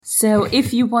So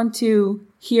if you want to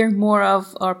hear more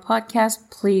of our podcast,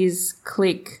 please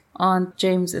click on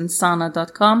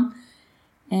jamesandsana.com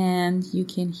and you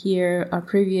can hear our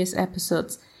previous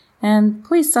episodes. And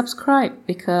please subscribe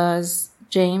because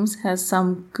James has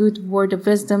some good word of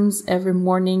wisdoms every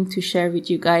morning to share with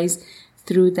you guys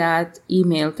through that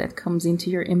email that comes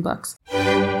into your inbox.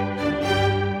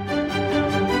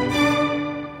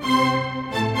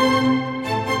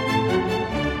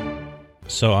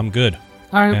 So I'm good.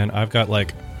 And I've got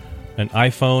like an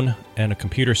iPhone and a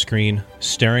computer screen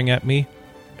staring at me.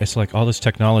 It's like all this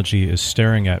technology is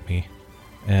staring at me.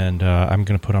 And I'm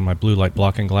going to put on my blue light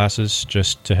blocking glasses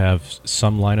just to have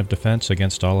some line of defense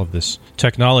against all of this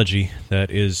technology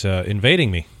that is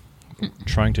invading me,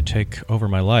 trying to take over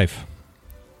my life.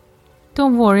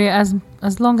 Don't worry, as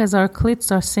long as our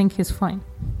clits are sync is fine.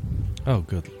 Oh,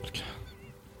 good.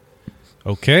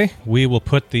 Okay, we will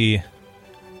put the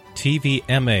TV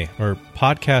MA or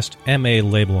Podcast MA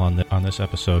label on this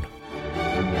episode.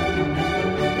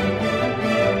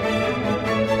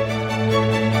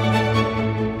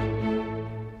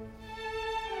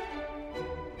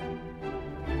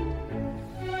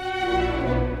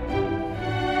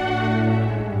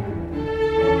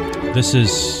 This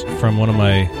is from one of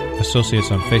my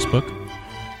associates on Facebook.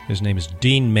 His name is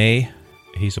Dean May.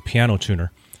 He's a piano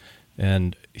tuner.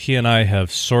 And he and I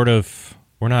have sort of,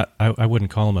 we're not, I wouldn't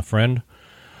call him a friend,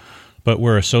 but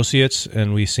we're associates,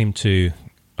 and we seem to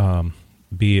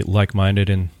be like-minded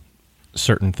in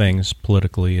certain things,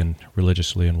 politically and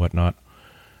religiously and whatnot.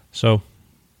 So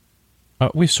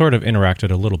we've sort of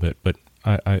interacted a little bit, but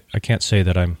I can't say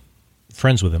that I'm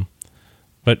friends with him.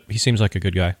 But he seems like a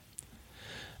good guy.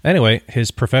 Anyway, his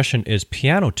profession is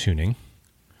piano tuning,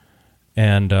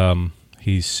 and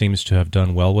he seems to have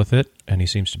done well with it, and he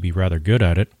seems to be rather good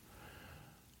at it.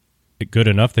 Good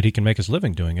enough that he can make his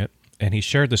living doing it. And he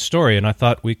shared this story, and I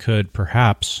thought we could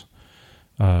perhaps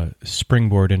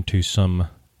springboard into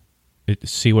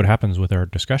see what happens with our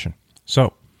discussion.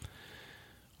 So,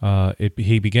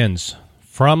 he begins,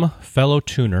 from fellow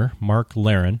tuner Mark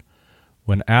Laren,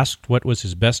 when asked what was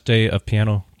his best day of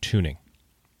piano tuning.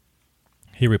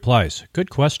 He replies, "Good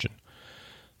question.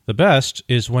 The best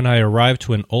is when I arrived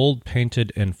to an old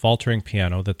painted and faltering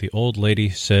piano that the old lady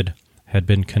said had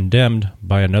been condemned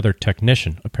by another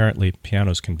technician." Apparently,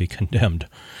 pianos can be condemned,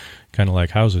 kind of like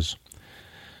houses.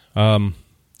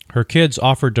 Her kids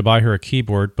offered to buy her a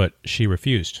keyboard, but she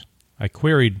refused. I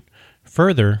queried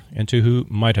further into who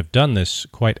might have done this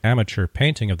quite amateur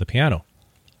painting of the piano.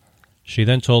 She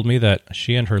then told me that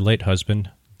she and her late husband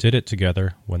did it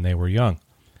together when they were young.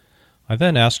 I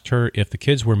then asked her if the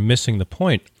kids were missing the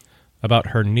point about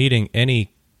her needing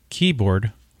any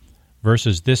keyboard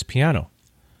versus this piano.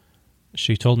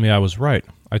 She told me I was right.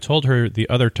 I told her the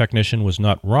other technician was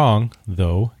not wrong,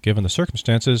 though, given the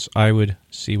circumstances, I would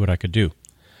see what I could do.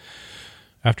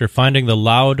 After finding the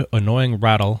loud, annoying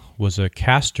rattle was a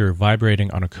caster vibrating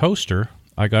on a coaster,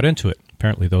 I got into it.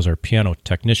 Apparently those are piano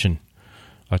technician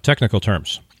technical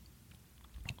terms.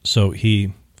 So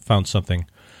he found something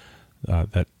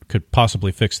that could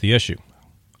possibly fix the issue.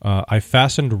 I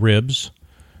fastened ribs,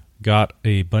 got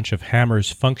a bunch of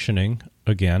hammers functioning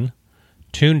again,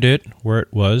 tuned it where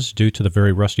it was due to the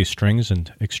very rusty strings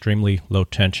and extremely low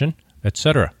tension,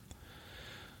 etc.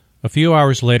 A few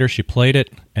hours later, she played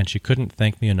it, and she couldn't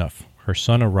thank me enough. Her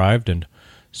son arrived and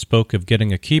spoke of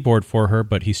getting a keyboard for her,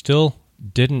 but he still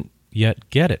didn't yet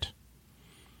get it.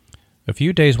 A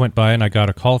few days went by, and I got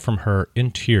a call from her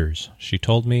in tears. She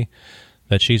told me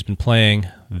that she's been playing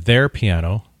their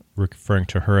piano, referring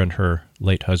to her and her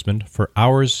late husband, for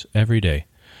hours every day.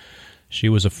 She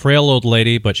was a frail old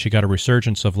lady, but she got a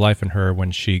resurgence of life in her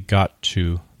when she got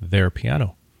to their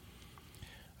piano.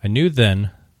 I knew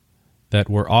then that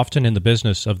we're often in the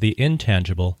business of the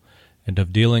intangible and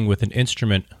of dealing with an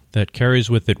instrument that carries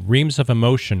with it reams of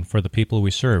emotion for the people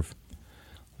we serve.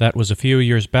 That was a few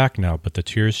years back now, but the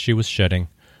tears she was shedding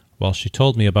while she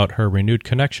told me about her renewed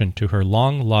connection to her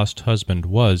long-lost husband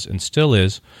was, and still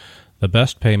is, the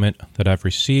best payment that I've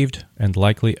received and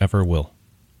likely ever will.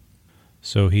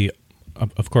 So he,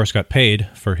 of course, got paid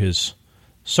for his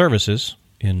services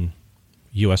in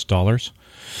U.S. dollars,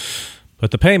 but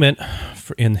the payment,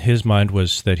 in his mind,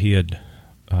 was that he had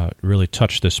really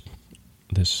touched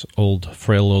this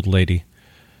frail old lady,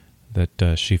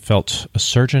 that she felt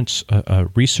a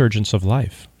resurgence of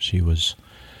life. She was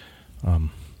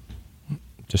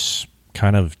just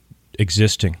kind of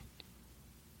existing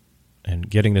and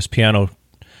getting this piano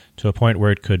to a point where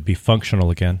it could be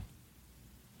functional again.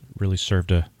 Really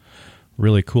served a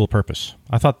really cool purpose.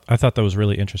 I thought that was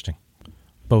really interesting.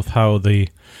 Both how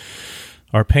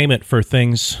our payment for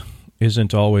things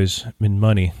isn't always in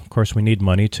money. Of course, we need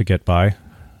money to get by,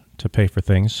 to pay for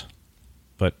things.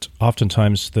 But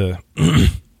oftentimes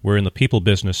we're in the people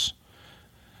business,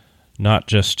 not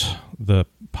just the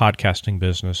podcasting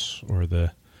business or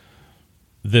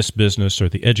this business or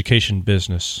the education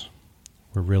business.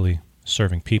 We're really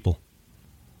serving people.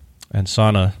 And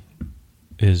Sana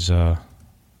is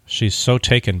she's so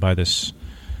taken by this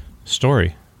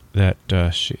story that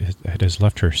it has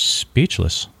left her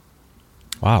speechless.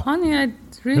 Wow. Honey, I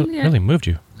really moved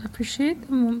you. appreciate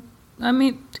I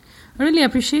really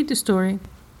appreciate the story.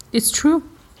 It's true.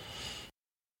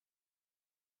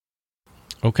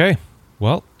 Okay.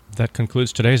 Well, that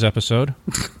concludes today's episode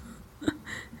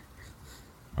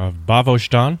of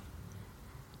Bavojdan.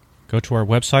 Go to our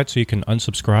website so you can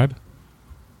unsubscribe.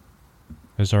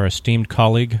 As our esteemed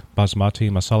colleague Basmati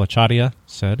Masalacharya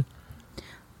said.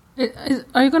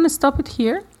 Are you going to stop it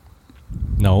here?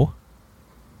 No.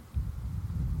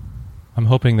 I'm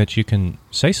hoping that you can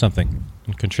say something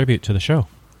and contribute to the show.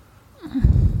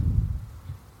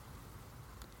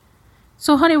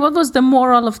 So, honey, what was the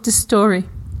moral of the story?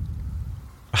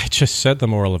 I just said the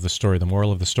moral of the story. The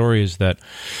moral of the story is that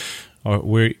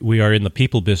we are in the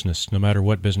people business, no matter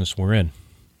what business we're in.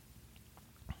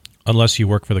 Unless you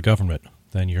work for the government,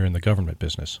 then you're in the government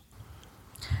business.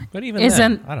 But even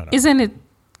then, I don't know. Isn't it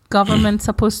government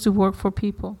supposed to work for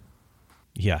people?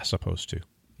 Yeah, supposed to.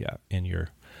 Yeah, in your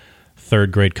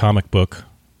third grade comic book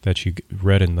that you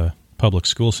read in the public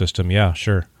school system, yeah,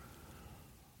 sure.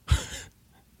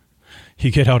 You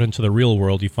get out into the real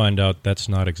world, you find out that's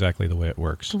not exactly the way it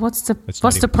works. What's the It's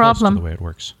what's not the even close to problem? the way it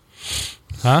works.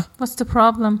 Huh? What's the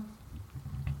problem?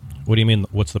 What do you mean,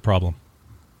 what's the problem?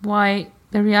 Why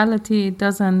the reality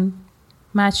doesn't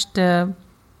match the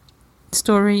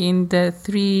story in the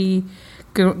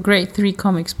grade 3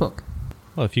 comics book?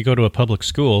 Well, if you go to a public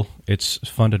school, it's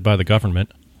funded by the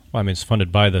government. Well, I mean, it's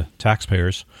funded by the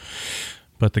taxpayers.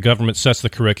 But the government sets the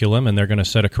curriculum, and they're going to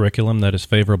set a curriculum that is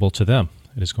favorable to them.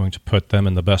 It is going to put them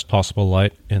in the best possible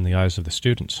light in the eyes of the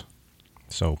students.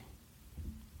 So,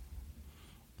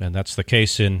 and that's the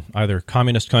case in either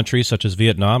communist countries such as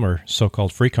Vietnam or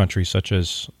so-called free countries such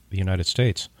as the United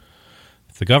States.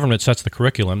 If the government sets the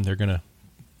curriculum, they're going to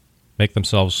make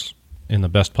themselves in the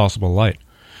best possible light.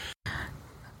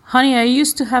 Honey, I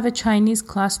used to have a Chinese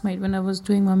classmate when I was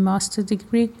doing my master's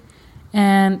degree,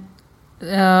 and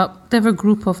there were a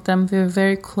group of them. We were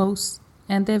very close,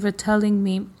 and they were telling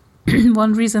me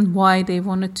one reason why they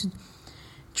wanted to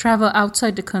travel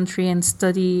outside the country and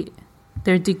study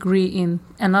their degree in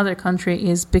another country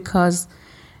is because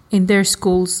in their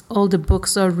schools all the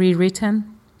books are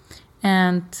rewritten,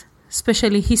 and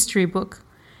especially history book.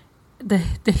 The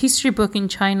history book in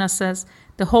China says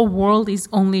the whole world is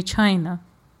only China.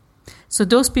 So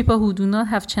those people who do not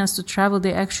have chance to travel,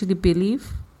 they actually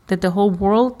believe that the whole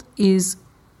world is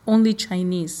only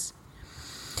Chinese.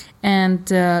 And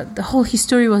the whole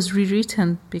history was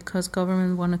rewritten because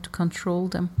government wanted to control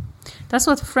them. That's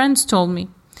what friends told me.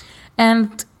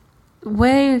 And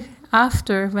way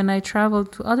after, when I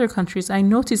traveled to other countries, I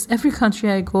noticed every country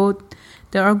I go,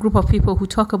 there are a group of people who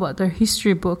talk about their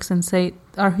history books and say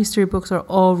our history books are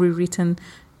all rewritten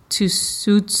to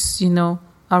suit,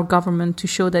 our government, to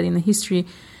show that in the history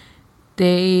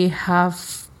they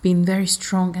have been very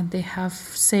strong and they have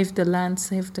saved the land,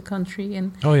 saved the country,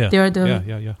 and they are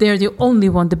the only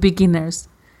one, the beginners.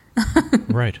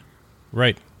 Right.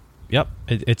 Yep.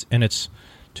 It's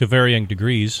to varying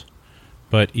degrees,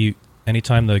 but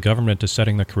anytime the government is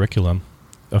setting the curriculum,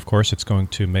 of course, it's going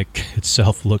to make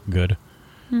itself look good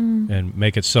and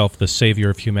make itself the savior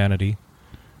of humanity.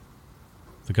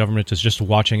 The government is just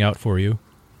watching out for you.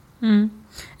 And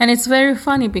it's very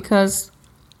funny because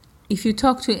if you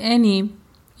talk to any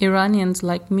Iranians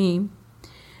like me,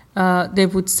 they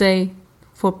would say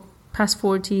for past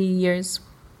 40 years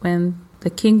when the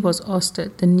king was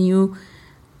ousted, the new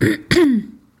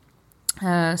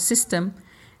system,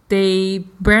 they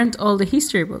burned all the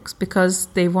history books because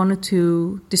they wanted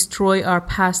to destroy our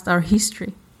past, our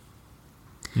history.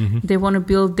 They want to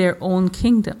build their own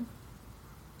kingdom.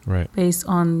 Right. Based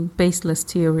on baseless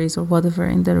theories or whatever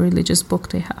in the religious book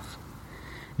they have.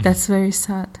 That's very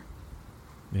sad.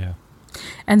 Yeah.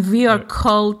 And we are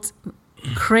called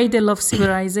cradle of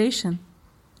civilization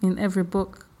in every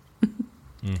book.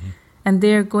 And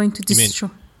they are going to destroy.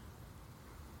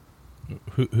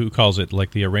 Who calls it,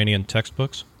 like the Iranian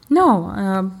textbooks?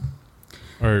 No.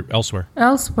 Or elsewhere?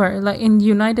 Elsewhere, like in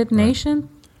United Nations,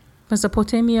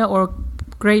 Mesopotamia or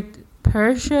Great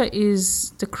Persia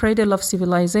is the cradle of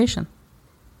civilization.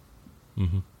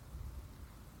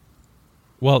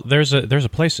 Well, there's a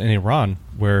place in Iran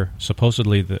where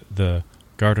supposedly the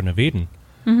Garden of Eden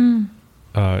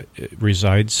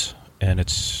resides, and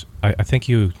it's. I think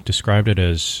you described it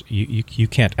as you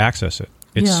can't access it.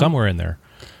 It's somewhere in there,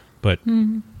 but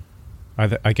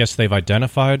I guess they've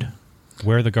identified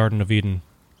where the Garden of Eden.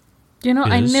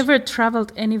 I never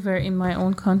traveled anywhere in my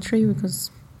own country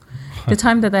because the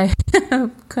time that I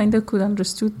kind of could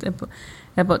understood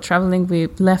about traveling, we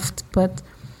left. But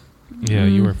yeah,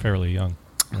 you were fairly young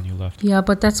when you left. Yeah,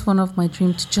 but that's one of my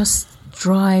dreams, to just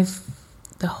drive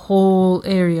the whole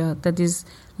area that is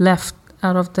left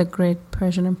out of the Great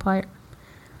Persian Empire.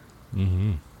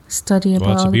 Mm-hmm. Study about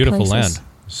Well, it's a beautiful places. land.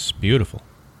 It's beautiful.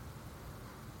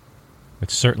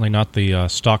 It's certainly not the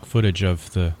stock footage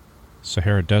of the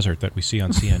Sahara Desert that we see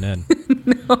on CNN.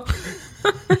 No.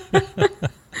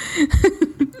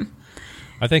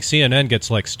 I think CNN gets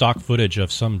like stock footage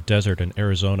of some desert in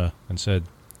Arizona and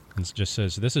just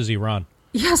says, "This is Iran."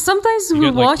 Yeah, sometimes we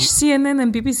watch CNN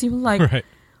and BBC like, right.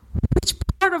 which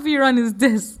part of Iran is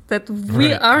this that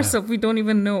we ourselves we don't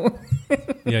even know?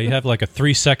 Yeah, you have like a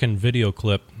 3-second video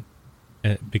clip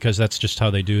because that's just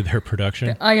how they do their production.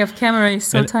 The eye of camera is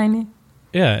so tiny.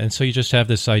 Yeah, and so you just have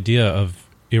this idea of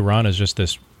Iran as just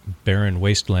this barren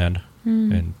wasteland,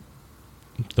 and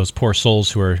those poor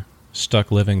souls who are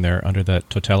stuck living there under that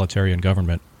totalitarian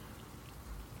government.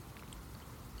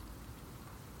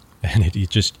 And you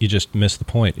just miss the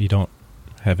point. You don't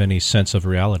have any sense of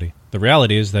reality. The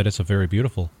reality is that it's a very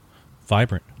beautiful,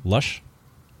 vibrant, lush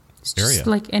It's area. just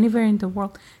like anywhere in the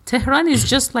world. Tehran is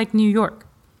just like New York,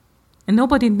 and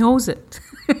nobody knows it.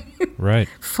 Right.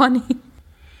 Funny.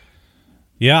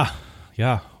 Yeah.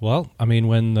 Well, I mean,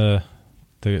 when the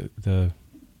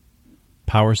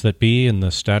powers that be and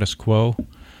the status quo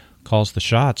calls the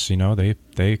shots, they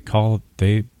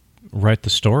write the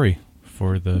story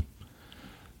for the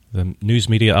news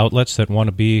media outlets that want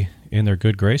to be in their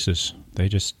good graces. They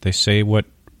say what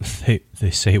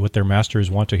they say what their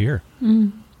masters want to hear.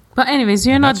 But anyways,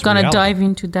 you're And not that's gonna reality. dive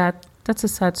into that. That's a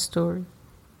sad story.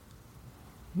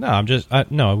 No,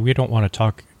 no, we don't want to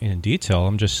talk in detail.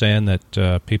 I'm just saying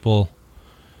that people,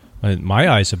 my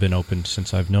eyes have been opened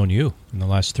since I've known you in the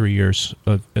last 3 years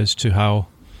as to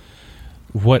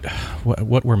what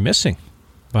we're missing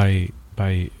by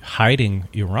hiding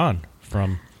Iran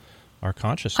from our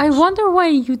consciousness. I wonder why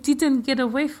you didn't get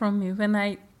away from me when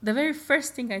the very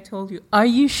first thing I told you, are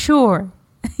you sure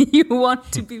you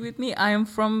want to be with me? I am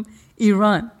from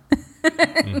Iran.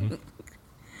 Mm-hmm.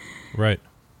 Right.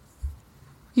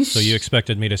 So you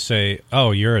expected me to say,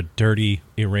 "Oh, you're a dirty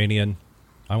Iranian.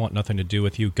 I want nothing to do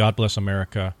with you. God bless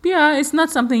America." Yeah, it's not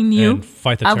something new. And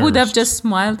fight the I would have terrorists. just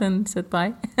smiled and said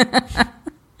bye.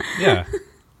 Yeah.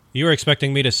 You were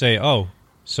expecting me to say, "Oh,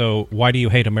 so why do you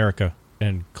hate America?"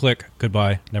 And click,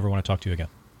 goodbye, never want to talk to you again.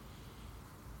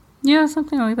 Yeah,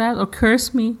 something like that. Or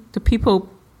curse me. The people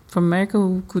from America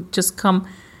who could just come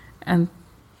and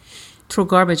throw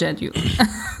garbage at you.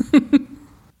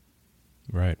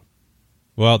 Right.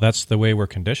 Well, that's the way we're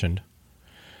conditioned.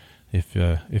 If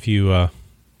you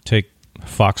take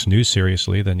Fox News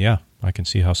seriously, then yeah, I can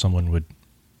see how someone would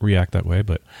react that way.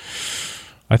 But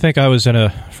I think I was in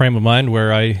a frame of mind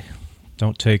where I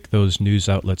don't take those news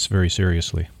outlets very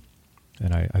seriously.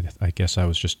 And I guess I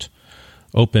was just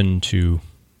open to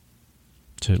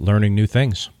learning new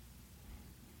things.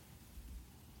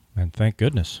 And thank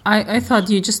goodness. I thought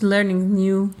you just learning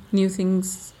new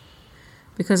things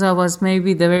because I was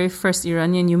maybe the very first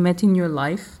Iranian you met in your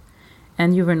life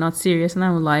and you were not serious. And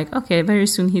I'm like, okay, very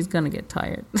soon he's going to get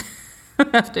tired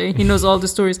after he knows all the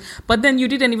stories. But then you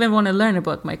didn't even want to learn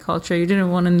about my culture. You didn't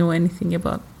want to know anything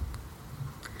about.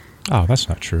 Oh, that's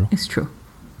not true. It's true.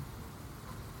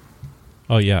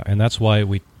 Oh, yeah, and that's why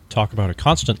we talk about it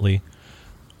constantly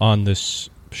on this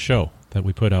show that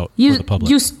we put out for the public.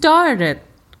 You started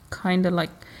kind of like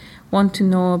want to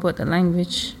know about the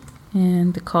language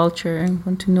and the culture and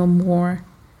want to know more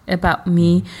about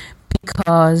me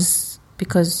because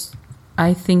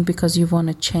I think because you want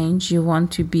to change, you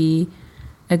want to be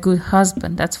a good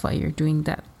husband. That's why you're doing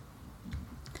that.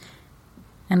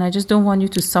 And I just don't want you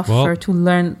to suffer to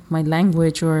learn my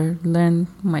language or learn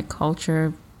my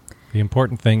culture. The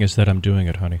important thing is that I'm doing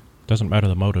it, honey. Doesn't matter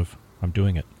the motive. I'm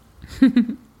doing it.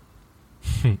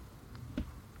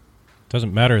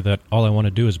 Doesn't matter that all I want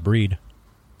to do is breed.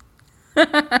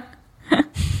 The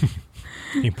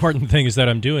important thing is that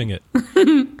I'm doing it.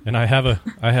 And I have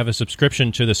a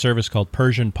subscription to the service called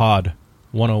Persian Pod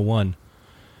 101.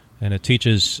 And it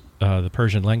teaches the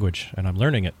Persian language. And I'm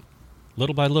learning it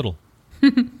little by little.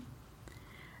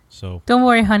 So don't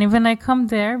worry, honey. When I come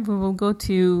there, we will go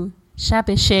to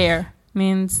Shab-e-Sher,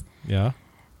 means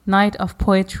night of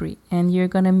poetry, and you're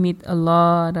gonna meet a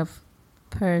lot of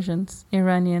Persians,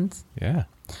 Iranians. yeah,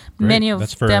 Great. Many of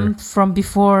That's them from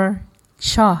before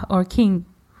Shah or King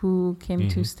who came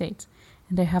to states.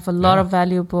 And they have a lot of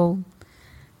valuable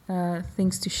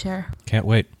things to share. Can't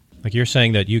wait. Like you're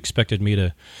saying that you expected me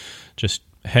to just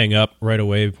hang up right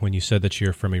away when you said that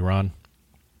you're from Iran.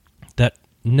 That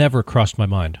never crossed my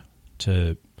mind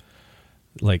to,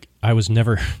 like, I was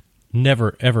never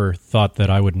ever thought that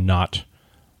I would not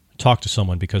talk to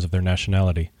someone because of their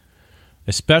nationality,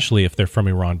 especially if they're from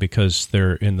Iran, because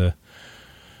they're in the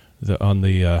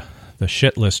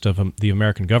shit list of the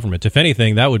American government. If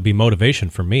anything, that would be motivation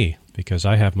for me, because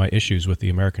I have my issues with the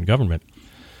American government.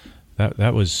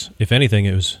 That was, if anything,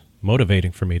 it was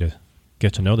motivating for me to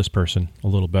get to know this person a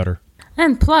little better.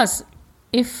 And plus,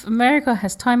 if America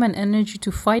has time and energy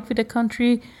to fight with a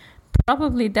country,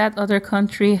 probably that other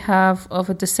country have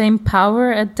of the same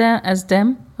power as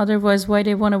them. Otherwise, why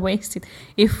they want to waste it?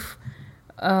 If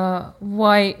not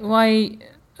why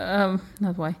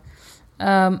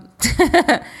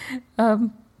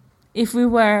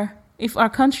if our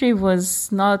country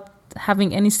was not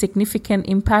having any significant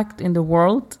impact in the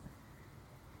world,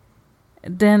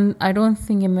 then I don't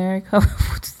think America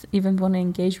would even want to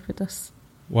engage with us.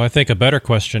 Well, I think a better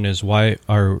question is, why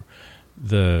are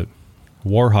the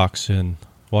war hawks in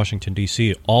Washington,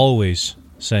 D.C. always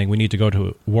saying we need to go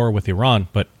to war with Iran,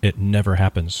 but it never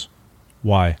happens?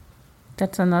 Why?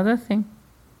 That's another thing.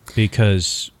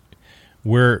 Because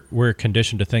we're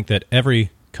conditioned to think that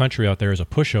every country out there is a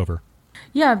pushover.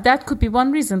 Yeah, that could be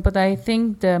one reason, but I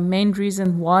think the main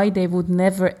reason why they would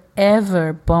never,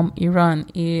 ever bomb Iran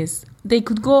is they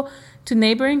could go to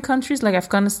neighboring countries like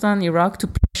Afghanistan, Iraq to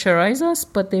pressurize us,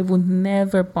 but they would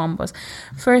never bomb us.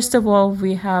 First of all,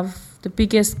 we have the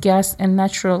biggest gas and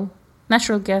natural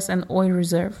gas and oil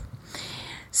reserve.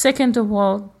 Second of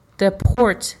all, the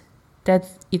port that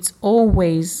it's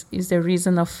always is the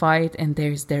reason of fight, and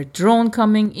there's their drone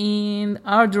coming in,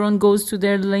 our drone goes to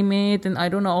their limit, and I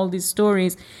don't know, all these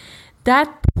stories.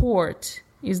 That port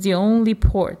is the only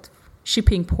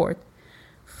shipping port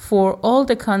for all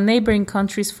the neighboring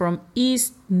countries from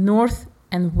east, north,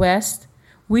 and west,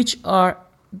 which are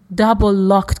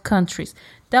double-locked countries.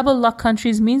 Double-locked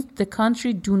countries means the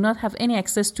country do not have any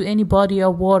access to any body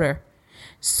of water.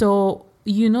 So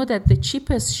you know that the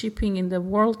cheapest shipping in the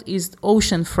world is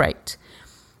ocean freight.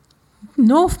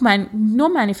 No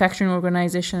manufacturing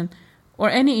organization or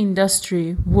any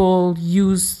industry will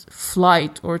use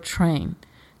flight or train.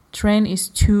 Train is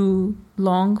too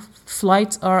long.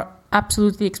 Flights are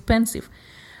absolutely expensive.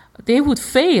 They would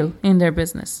fail in their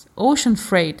business. Ocean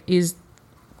freight is,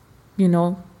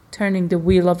 turning the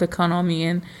wheel of the economy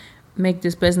and make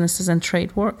these businesses and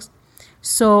trade works.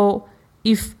 So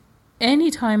if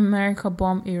anytime America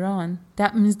bomb Iran,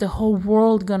 that means the whole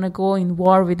world gonna go in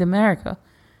war with America.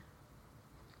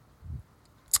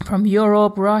 From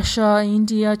Europe, Russia,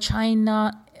 India,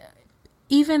 China.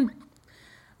 Even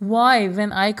why,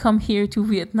 when I come here to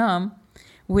Vietnam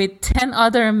with 10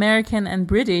 other American and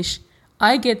British,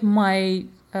 I get my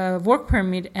work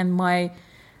permit and my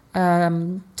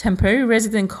temporary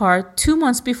resident card 2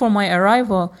 months before my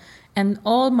arrival. And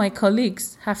all my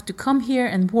colleagues have to come here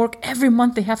and work every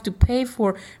month. They have to pay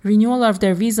for renewal of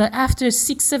their visa. After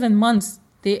 6-7 months,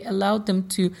 they allowed them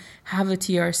to have a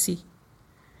TRC.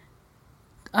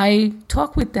 I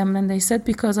talked with them and they said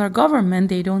because our government,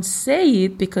 they don't say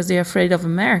it because they're afraid of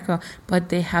America, but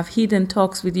they have hidden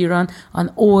talks with Iran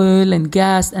on oil and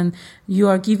gas, and you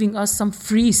are giving us some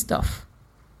free stuff.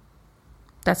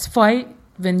 That's why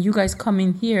when you guys come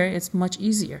in here, it's much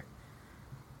easier.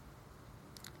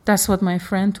 That's what my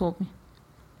friend told me.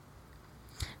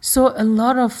 So a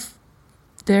lot of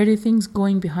dirty things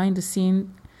going behind the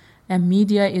scene, and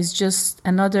media is just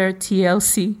another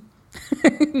TLC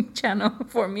channel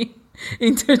for me,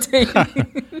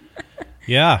 entertaining.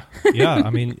 Yeah. I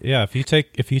mean, if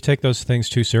you take those things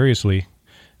too seriously,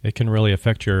 it can really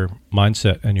affect your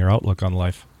mindset and your outlook on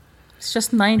life. It's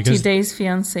just 90 Days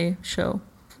Fiancé show.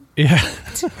 Yeah.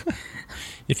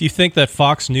 If you think that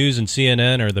Fox News and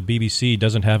CNN or the BBC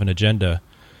doesn't have an agenda,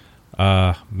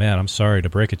 man, I'm sorry to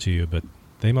break it to you, but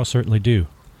they most certainly do.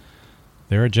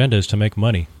 Their agenda is to make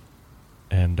money,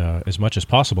 and as much as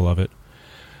possible of it.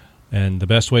 And the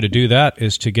best way to do that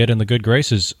is to get in the good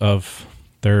graces of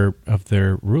their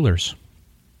rulers.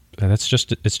 And it's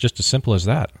just as simple as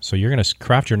that. So you're going to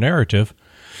craft your narrative,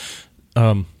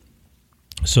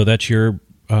 so that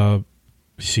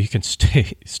so you can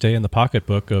stay in the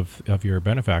pocketbook of your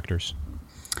benefactors.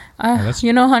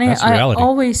 Honey, I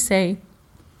always say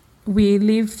we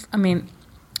live,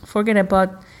 forget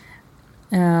about,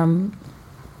 what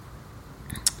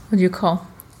do you call,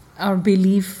 our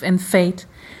belief and faith.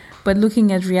 But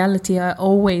looking at reality, I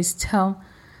always tell,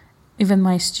 even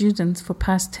my students for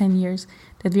past 10 years,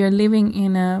 that we are living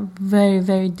in a very,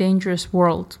 very dangerous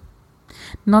world.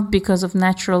 Not because of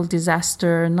natural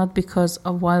disaster, not because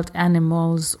of wild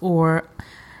animals or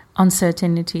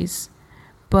uncertainties,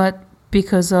 but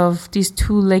because of these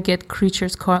two-legged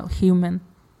creatures called human.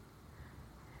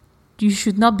 You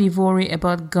should not be worried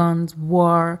about guns,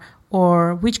 war,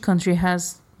 or which country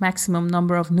has maximum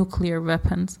number of nuclear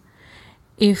weapons.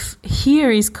 If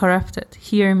here is corrupted,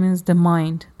 here means the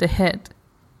mind, the head.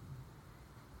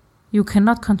 You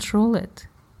cannot control it.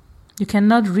 You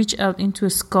cannot reach out into a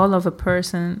skull of a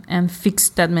person and fix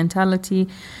that mentality,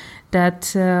 that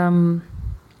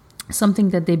something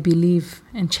that they believe,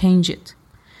 and change it.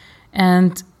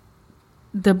 And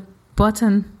the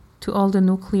button to all the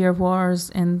nuclear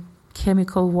wars and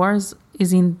chemical wars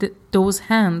is in those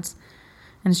hands.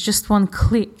 And it's just one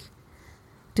click.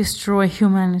 Destroy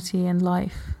humanity and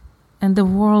life and the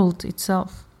world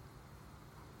itself.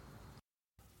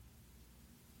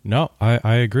 No,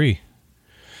 I agree.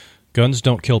 Guns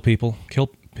don't kill people.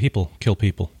 People kill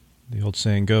people. The old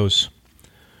saying goes.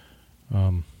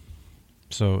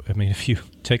 So, I mean, if you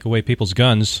take away people's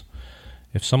guns,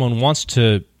 if someone wants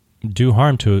to do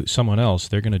harm to someone else,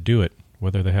 they're going to do it,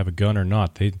 whether they have a gun or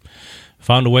not. They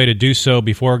found a way to do so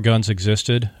before guns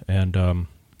existed, and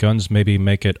guns maybe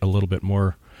make it a little bit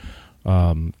more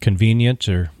convenient,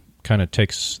 or kind of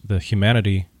takes the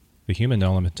human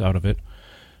element out of it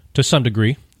to some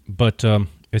degree, but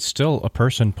it's still a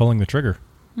person pulling the trigger.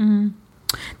 Mm-hmm.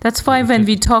 That's why when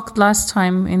we talked last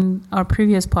time in our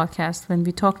previous podcast, when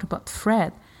we talked about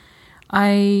Fred,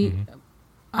 I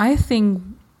think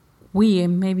we,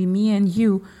 and maybe me and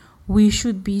you, we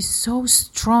should be so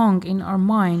strong in our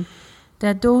mind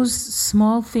that those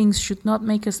small things should not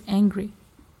make us angry.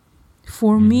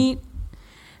 For me,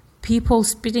 people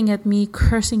spitting at me,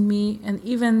 cursing me, and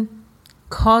even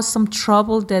cause some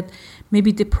trouble that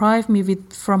maybe deprive me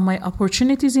from my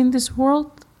opportunities in this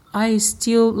world, I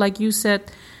still, like you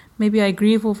said, maybe I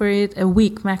grieve over it a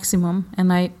week maximum,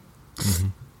 and I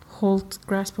hold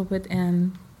grasp of it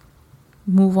and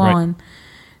move on.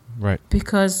 Right.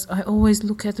 Because I always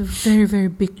look at a very, very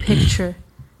big picture,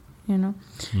 you know.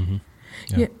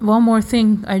 Yeah. One more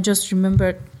thing I just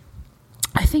remembered.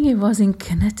 I think it was in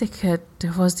Connecticut.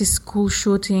 There was this school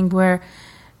shooting where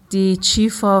the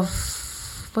chief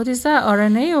of, what is that,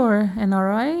 RNA or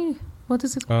NRA? What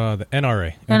is it? The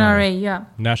NRA. NRA, yeah.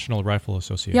 National Rifle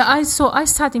Association. Yeah, I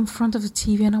sat in front of the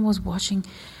TV and I was watching.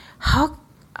 How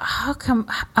come,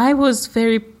 I was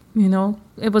very,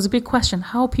 it was a big question.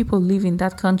 How people live in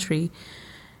that country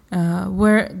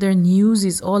where their news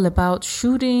is all about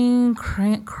shooting,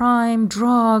 crime,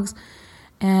 drugs,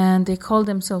 and they call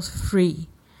themselves free.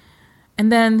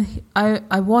 And then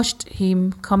I watched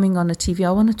him coming on the TV.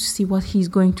 I wanted to see what he's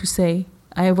going to say.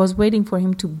 I was waiting for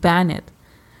him to ban it,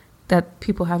 that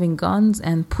people having guns,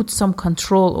 and put some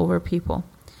control over people.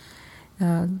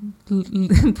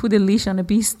 Put a leash on a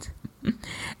beast.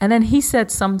 And then he said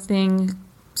something,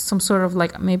 some sort of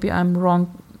like, maybe I'm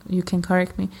wrong, you can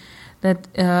correct me, that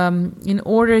in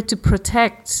order to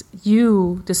protect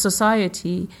you, the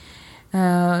society,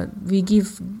 we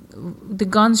give, the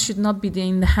guns should not be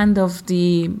in the hand of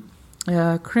the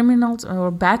criminals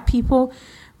or bad people.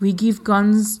 We give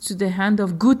guns to the hand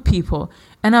of good people.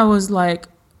 And I was like,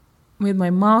 with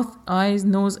my mouth, eyes,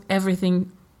 nose,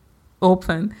 everything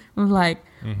open. I'm like,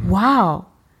 wow.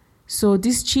 So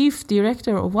this chief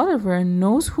director or whatever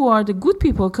knows who are the good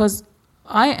people, because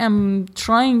I am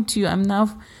I'm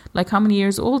now like how many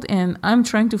years old, and I'm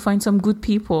trying to find some good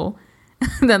people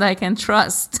that I can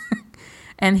trust.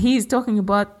 And he's talking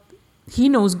about he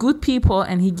knows good people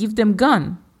and he give them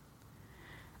gun.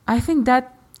 I think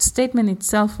that statement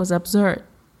itself was absurd.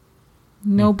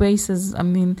 No basis. I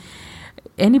mean,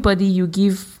 anybody you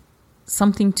give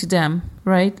something to them,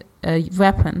 right? A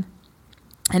weapon.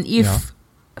 And if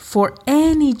for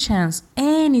any chance,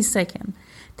 any second,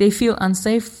 they feel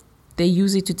unsafe, they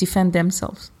use it to defend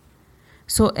themselves.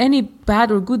 So any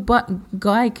bad or good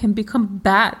guy can become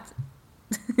bad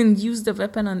and use the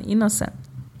weapon on innocent.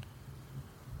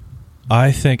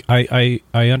 I think I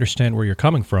understand where you're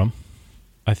coming from.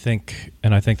 I think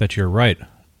that you're right.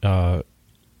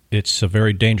 It's a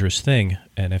very dangerous thing,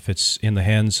 and if it's in the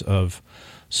hands of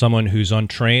someone who's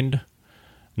untrained,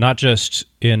 not just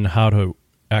in how to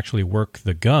actually work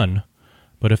the gun,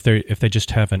 but if they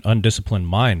just have an undisciplined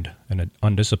mind and an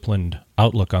undisciplined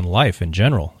outlook on life in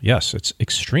general, yes, it's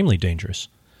extremely dangerous.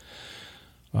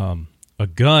 A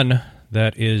gun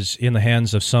that is in the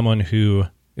hands of someone who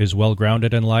is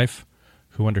well-grounded in life,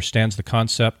 who understands the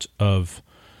concept of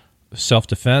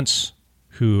self-defense,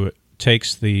 who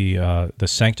takes the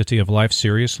sanctity of life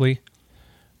seriously,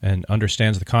 and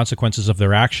understands the consequences of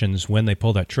their actions when they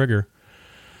pull that trigger,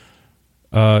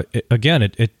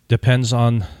 it depends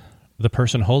on the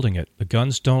person holding it. The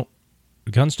guns don't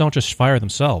just fire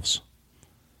themselves.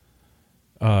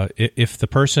 If the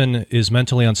person is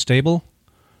mentally unstable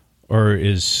or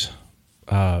is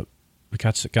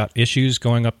got issues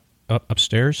going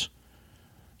upstairs,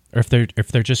 or if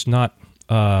they're just not,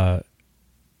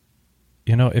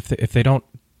 if they don't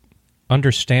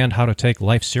understand how to take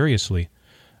life seriously,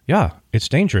 yeah, it's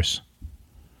dangerous.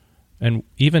 And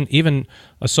even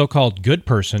a so-called good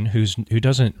person who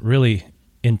doesn't really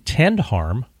intend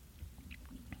harm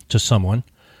to someone,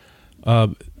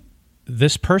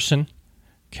 this person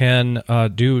can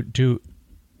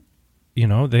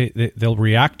they'll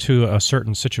react to a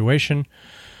certain situation.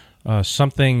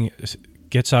 Something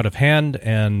gets out of hand,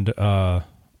 and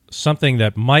something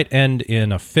that might end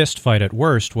in a fist fight at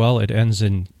worst, well, it ends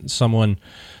in someone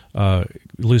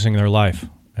losing their life,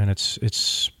 and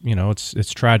it's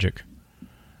tragic.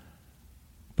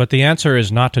 But the answer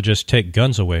is not to just take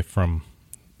guns away from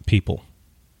people,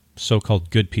 so-called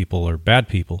good people or bad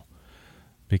people,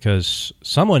 because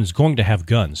someone's going to have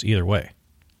guns either way.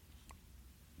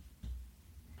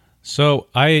 So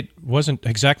I wasn't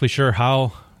exactly sure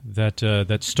how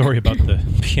that story about the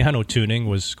piano tuning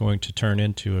was going to turn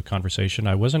into a conversation.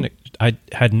 I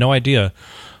had no idea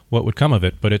what would come of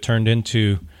it, but it turned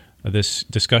into this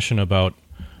discussion about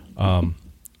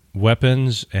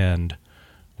weapons and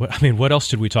what else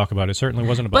did we talk about? It certainly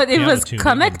wasn't about piano tuning. But it was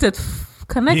connected.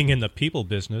 Being in the people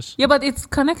business. Yeah, but it's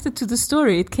connected to the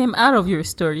story. It came out of your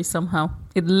story somehow.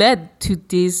 It led to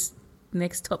these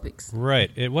next topics. Right.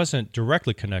 It wasn't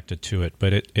directly connected to it,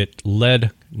 but it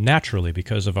led naturally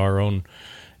because of our own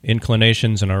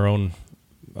inclinations and our own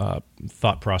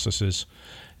thought processes.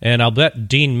 And I'll bet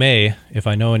Dean May,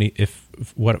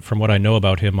 from what I know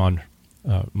about him on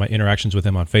my interactions with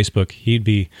him on Facebook, he'd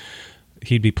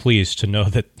be pleased to know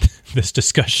that this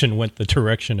discussion went the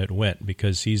direction it went,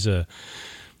 because he's a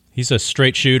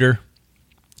straight shooter,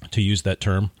 to use that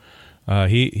term.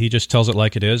 He just tells it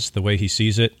like it is, the way he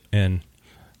sees it, and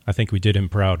I think we did him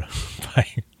proud by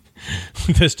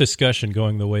this discussion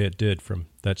going the way it did from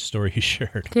that story he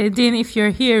shared. Okay, Dean, if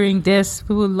you're hearing this,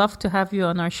 we would love to have you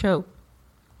on our show.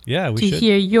 Yeah, we should. To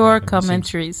hear your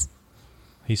commentaries.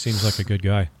 He seems like a good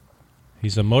guy.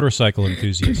 He's a motorcycle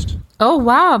enthusiast. Oh,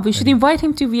 wow. We should invite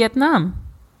him to Vietnam.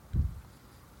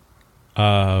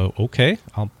 Okay.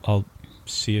 I'll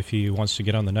see if he wants to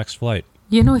get on the next flight.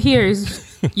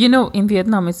 In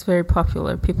Vietnam, it's very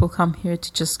popular. People come here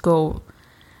to just go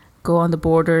on the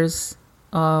borders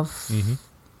of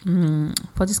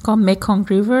what is called Mekong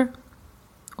River.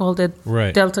 All the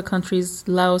Delta countries,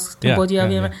 Laos,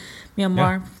 Cambodia,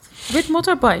 Myanmar, with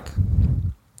motorbike.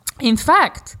 In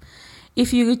fact,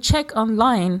 if you check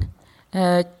online,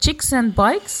 Chicks and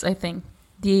Bikes, I think,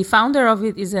 the founder of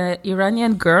it is an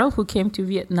Iranian girl who came to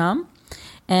Vietnam,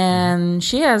 and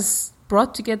she has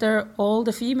brought together all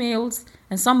the females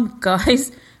and some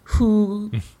guys who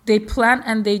they plan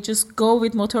and they just go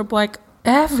with motorbike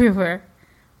everywhere.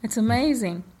 It's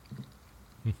amazing.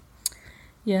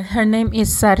 Yeah, her name is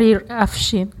Sarir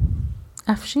Afshin.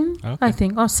 Afshin, okay. I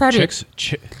think, or Sarir.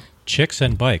 Chicks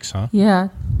and Bikes, huh? Yeah.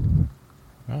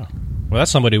 Oh. Well, that's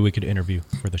somebody we could interview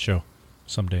for the show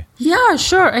someday. Yeah,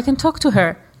 sure. I can talk to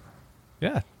her.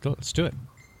 Yeah, let's do it.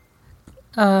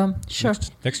 Sure.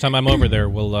 Next time I'm over there,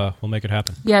 we'll make it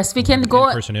happen. Yes, we can go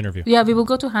in-person interview. Yeah, we will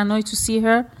go to Hanoi to see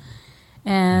her,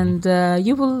 and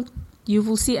you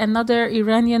will see another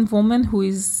Iranian woman who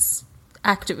is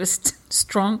activist,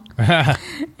 strong,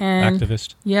 and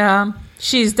activist. Yeah,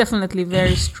 she is definitely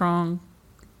very strong.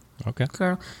 Okay.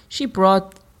 Girl, she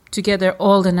brought together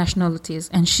all the nationalities,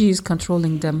 and she is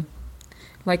controlling them,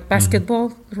 like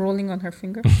basketball rolling on her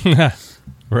finger.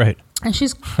 Right. And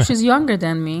she's younger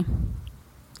than me.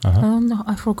 Uh-huh. I don't know.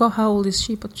 I forgot how old is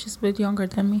she, but she's a bit younger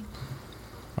than me.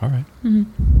 All right.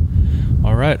 Mm-hmm.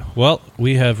 All right. Well,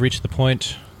 we have reached the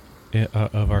point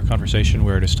of our conversation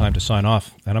where it is time to sign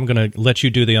off, and I'm going to let you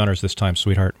do the honors this time,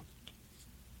 sweetheart.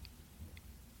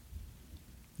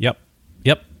 Yep.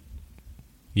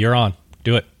 You're on.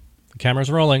 Do it. The camera's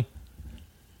rolling.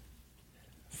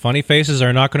 Funny faces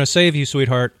are not going to save you,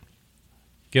 sweetheart.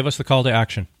 Give us the call to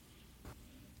action.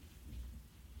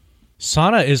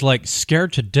 Sana is like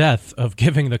scared to death of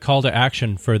giving the call to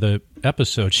action for the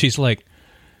episode. She's like,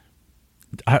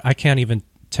 I can't even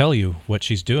tell you what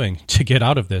she's doing to get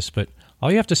out of this, but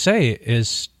all you have to say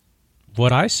is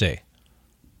what I say.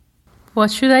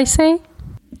 What should I say?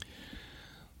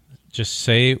 Just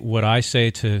say what I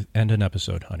say to end an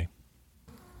episode, honey.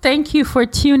 Thank you for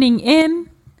tuning in.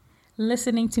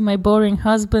 listening to my boring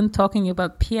husband talking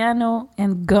about piano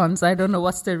and guns. I don't know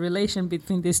what's the relation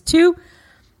between these two,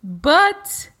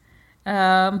 but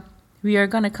we are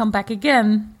going to come back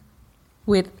again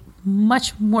with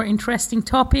much more interesting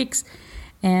topics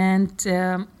and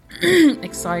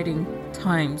exciting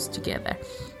times together.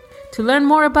 To learn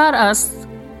more about us,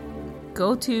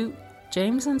 go to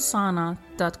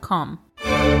jamesandsana.com.